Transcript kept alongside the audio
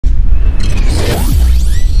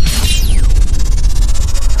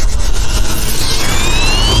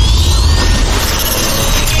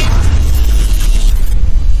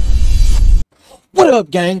up,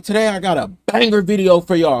 gang? Today I got a banger video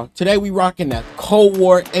for y'all. Today we rocking that Cold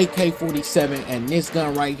War AK47, and this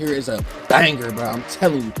gun right here is a banger, bro. I'm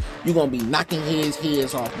telling you, you're gonna be knocking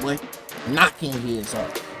heads off, boy. Knocking heads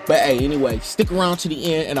off. But hey, anyway, stick around to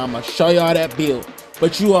the end and I'm gonna show y'all that build.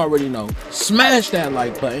 But you already know, smash that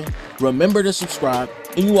like button, remember to subscribe,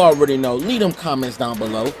 and you already know, leave them comments down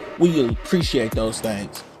below. We appreciate those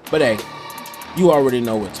things. But hey, you already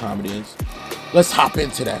know what time it is. Let's hop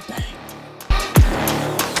into that thing.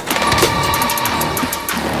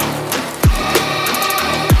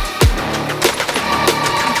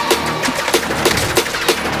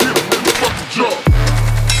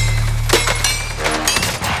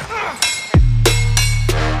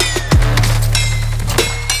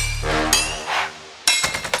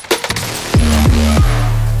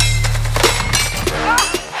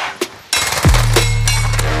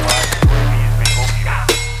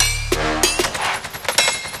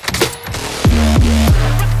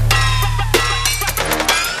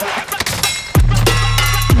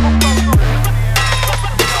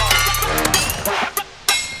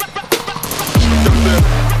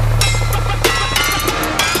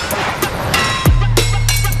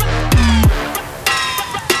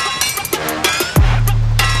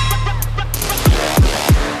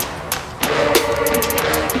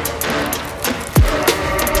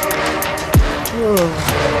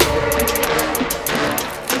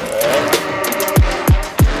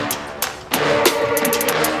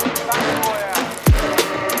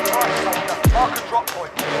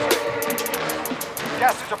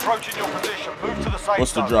 Gas is approaching your position. Move to the safe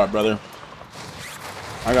What's the zone. drop, brother?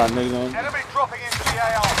 I got niggas on. Enemy dropping into the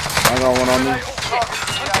AR. I got one on me.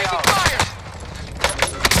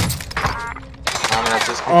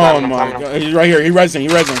 Oh my god, he's right here. He resin.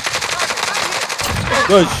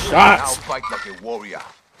 Good shots. Fight like a warrior.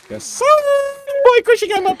 Yes, sir. Boy, Christian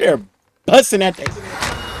came up there busting that thing.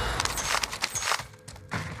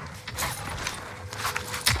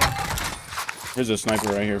 Here's a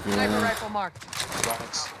sniper right here if you want one. Rifle mark.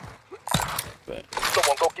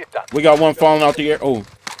 Someone go get that. We got one falling out the air. Oh.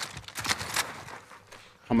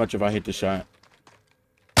 How much have I hit the shot?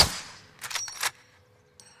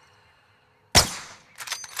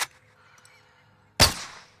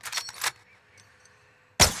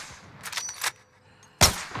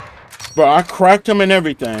 Bro, I cracked him and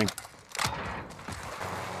everything.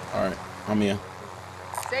 Alright, I'm here.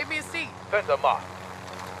 Save me a seat. Fender mark.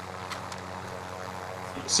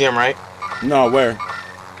 See him, right? No, where?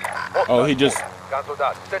 Oh, he just... Cancel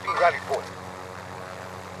that. Setting rally point.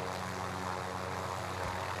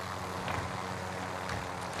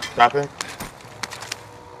 Drop it.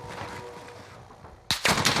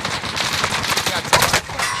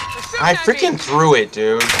 I freaking threw it,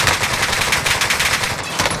 dude.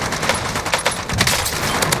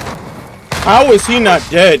 How is he not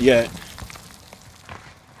dead yet?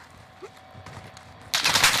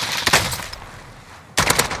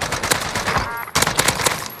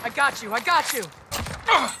 I got you.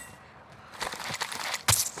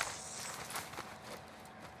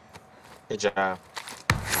 Good job.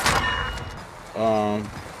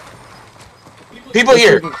 People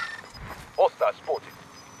here. Hostile spotted.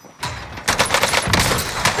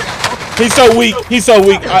 He's so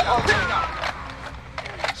weak.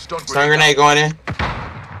 Stun grenade going in.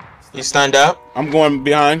 He's stunned up. I'm going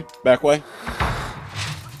behind, back way.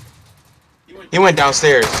 He went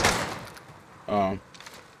downstairs.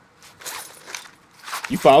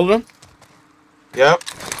 You followed him? Yep.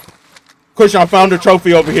 Christian, I found a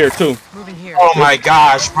trophy over here too. Moving here. Oh my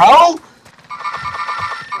gosh, bro!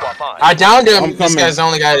 I downed him. This guy's the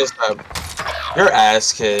only guy that's up. Your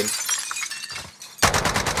ass, kid.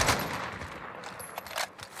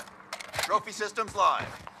 Trophy systems live.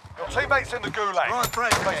 Your teammates in the gulag. If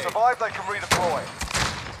they survive, they can redeploy.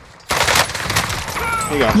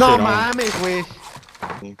 He got No shit on. mames, güey.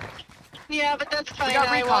 Yeah, but that's fine. We got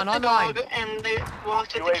I recon walked the online. dog and they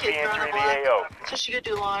walked with the UAV kids around the entering block, the AO. so she could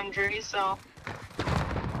do laundry, so it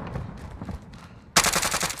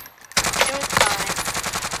was fine.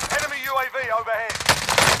 Enemy UAV overhead.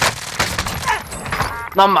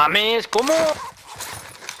 No mames, ¿cómo?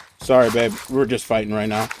 Sorry, babe. We're just fighting right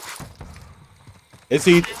now. Is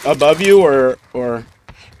he above you or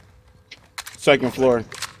second floor?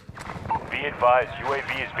 Be advised,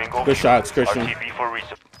 UAV is bingo. Good shots, Christian. RTB for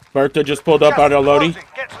resupply. Bertha just pulled up out of Lodi.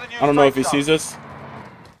 Get to the new I don't know if he safe sees zone. us.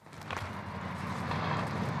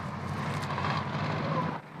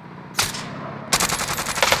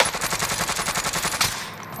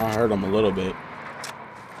 I heard him a little bit.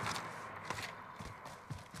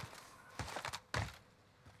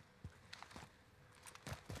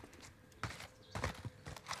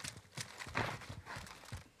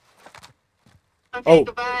 Okay, Oh.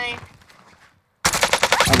 goodbye.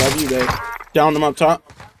 I love you, babe. Down them up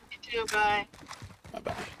top. You too, bye.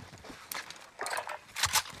 Bye-bye.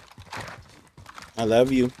 I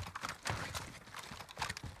love you.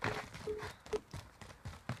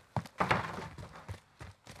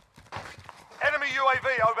 Enemy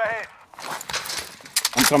UAV overhead.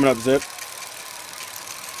 I'm coming up, Zip.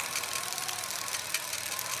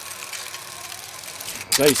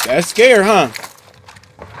 That's scared, huh?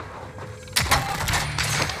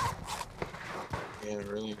 Yeah,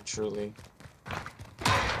 really, truly.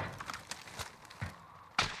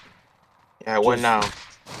 Yeah, what now?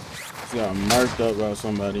 Just got murked up by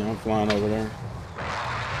somebody. I'm flying over there.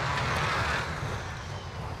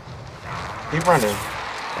 Keep running.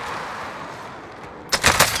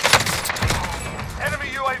 Enemy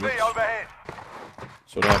UAV overhead.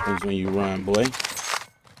 That's what happens when you run, boy.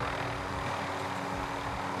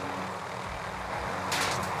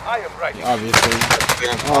 I am ready. Obviously.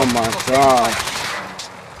 Oh my gosh.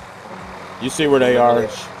 You see where they are.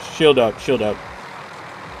 Shield up, shield up.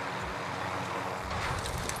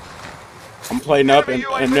 I'm playing up,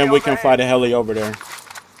 and then we can fight a heli over there.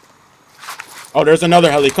 Oh, there's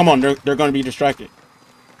another heli. Come on, they're going to be distracted.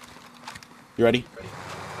 You ready?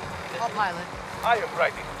 All pilot. I am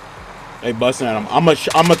ready. They busting at him. I'ma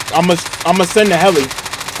send the heli.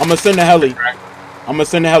 I'ma send the heli. I'ma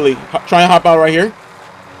send the heli. Try and hop out right here.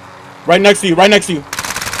 Right next to you. Right next to you.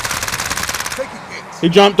 He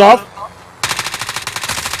jumped off.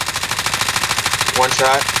 One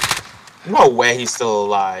shot. No way he's still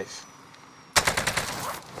alive.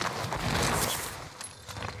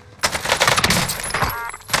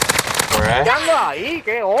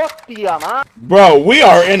 Bro, we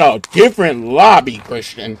are in a different lobby,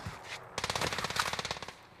 Christian.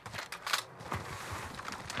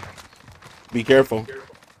 Be careful.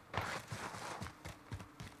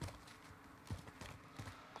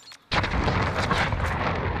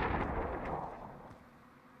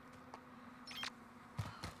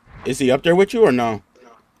 Is he up there with you or no?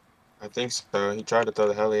 I think so. He tried to throw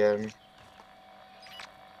the heli at me.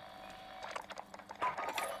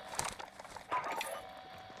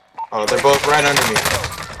 Oh, they're both right under me.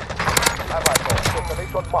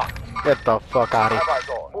 Get the fuck out of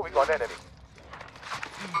here. Moving on enemy.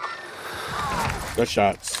 Good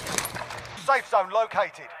shots. Safe zone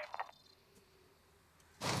located.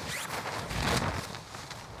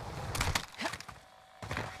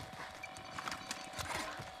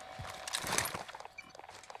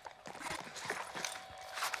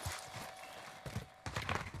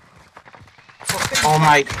 Oh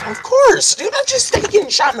my, of course, dude, I just stay getting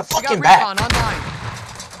shot in the We got fucking back. recon online.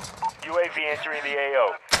 UAV entering the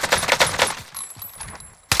AO.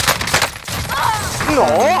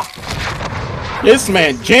 This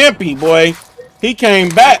man Jampy, boy. He came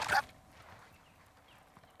back.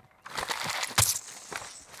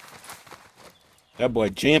 That boy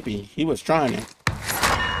Jampy, he was trying it.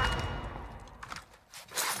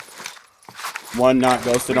 One not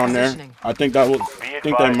ghosted on there. I think that was. I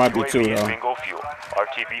think that might be two though.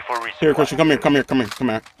 Here, Christian, come here, come here, come here, come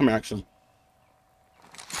here, come here. Actually,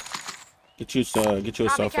 get you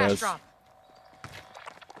yourself Copy, as. Castro.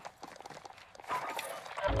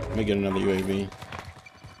 Let me get another UAV.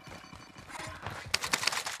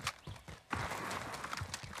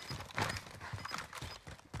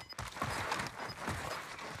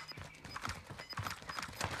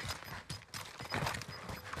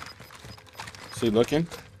 Is he looking?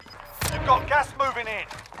 You've got gas moving in.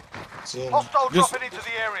 See him? Hostile Just- dropping into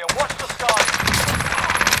the area. Watch the sky.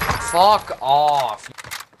 Fuck off.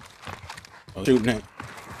 Oh, shooting it.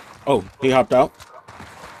 Oh, he hopped out.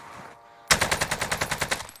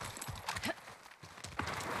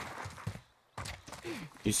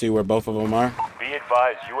 You see where both of them are? Be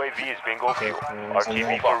advised, UAV is bingo fuel.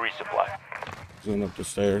 RTV for resupply. Zoom up the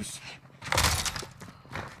stairs.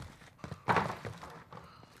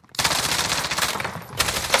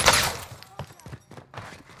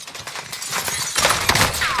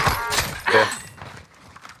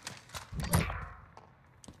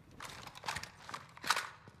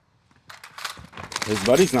 His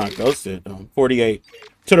buddy's not ghosted though. 48.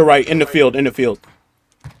 To the right, in the field, in the field.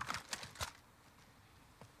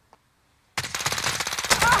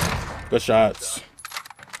 Good shots.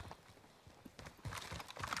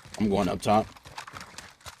 I'm going up top.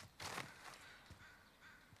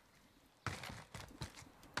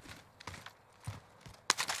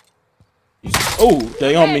 Oh,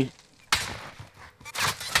 they on me.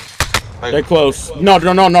 They're close. No,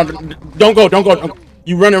 no, no, no. Don't go, don't go.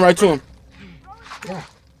 You running right to him.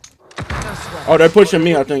 Oh, they're pushing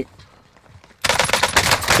me, I think.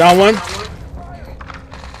 Down one.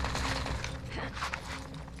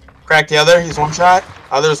 Crack the other. He's one shot.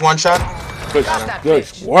 Other's one shot. Good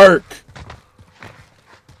work.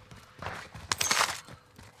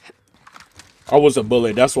 I was a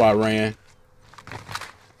bullet. That's why I ran.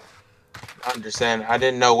 I understand. I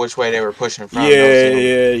didn't know which way they were pushing from.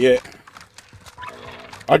 Yeah.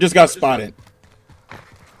 I just got spotted.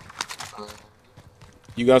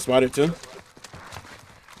 You got spotted too?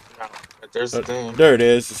 No, but there's the thing. There it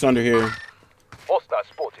is. It's under here. Hostile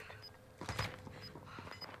spotted.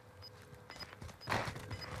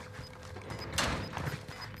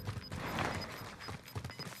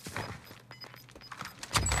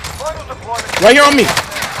 Final deployment. Right here on me.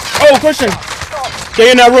 Oh, Christian.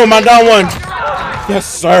 Stay in that room. I'm down one. Yes,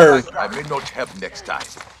 sir. I may not help next time.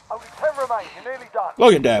 Only 10 remain. You're nearly done.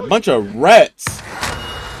 Look at that. Bunch of rats.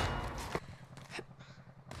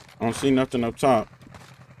 I don't see nothing up top.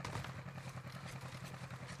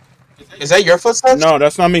 Is that your footsteps? No,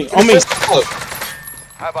 that's not me. On me.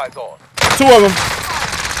 Have I gone? Two of them.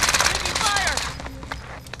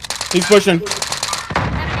 He's pushing.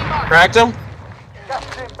 Cracked him. Gas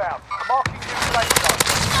is inbound. Marking new safe zone.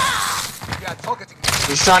 Yeah, targeting.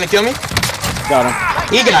 He's trying to kill me. Got him.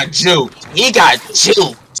 He got juked. He got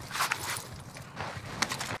juked.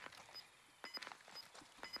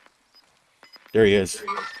 There he is.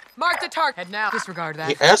 Mark the target. Head now. Disregard that.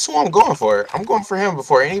 Yeah, that's who I'm going for. I'm going for him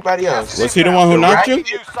before anybody else. Was he the one who knocked you? New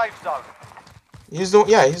safe zone. He's the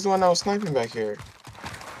one that was sniping back here.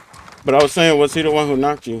 But I was saying, was he the one who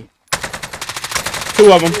knocked you?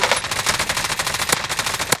 Two of them.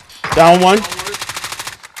 Down one.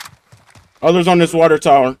 Others on this water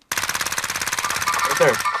tower. Right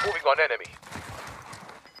there. Moving on enemy.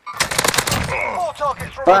 More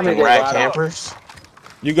targets Fucking remaining. rat campers.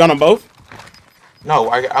 You got them both? No,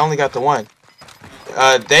 I only got the one.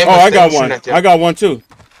 They Oh, I got one. I got one too.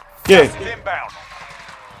 Yeah. Gas is inbound.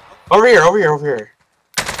 Over here.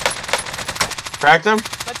 Cracked him.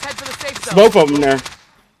 Let's head for the safe zone. Both of them there.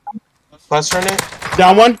 Clustering it.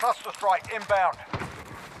 Down one. Cluster strike inbound.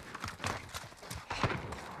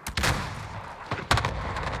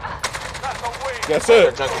 That's a win. That's They're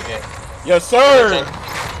it. junking it. Yes, sir.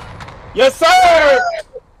 Yes, sir.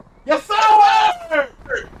 Yes, sir.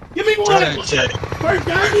 Give me one. First game. Well,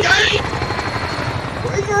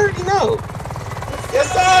 you already know. Yes,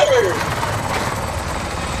 sir.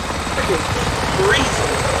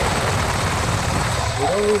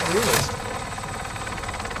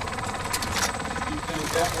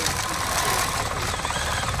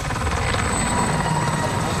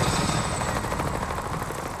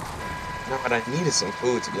 No, but I needed some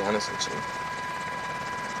food, to be honest with you.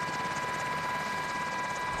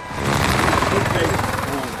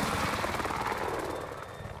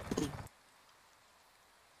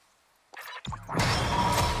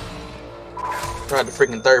 Tried the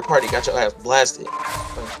freaking third party, got your ass blasted.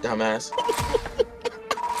 Oh, dumbass.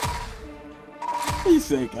 He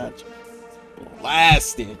said, got you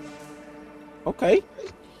blasted. Okay.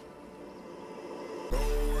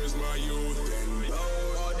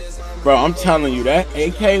 Bro, I'm telling you that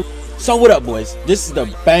AK. So what up, boys? This is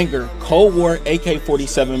the banger Cold War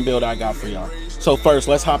AK47 build I got for y'all. So first,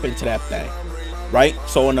 let's hop into that thing, right?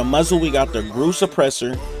 So in the muzzle, we got the GRU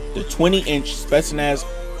suppressor, the 20-inch Spetsnaz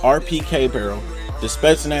RPK barrel, the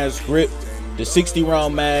Spetsnaz grip, the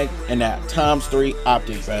 60-round mag, and that ×3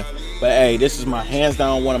 optic, bro. But hey, this is my hands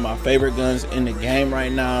down one of my favorite guns in the game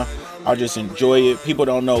right now. I just enjoy it. People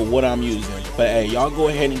don't know what I'm using, but hey, y'all go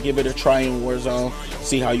ahead and give it a try in Warzone.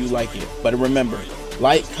 See how you like it. But remember,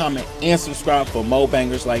 like, comment, and subscribe for more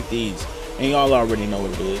bangers like these. And y'all already know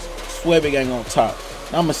what it is. Swebby Gang on top.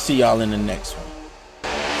 I'm gonna see y'all in the next one.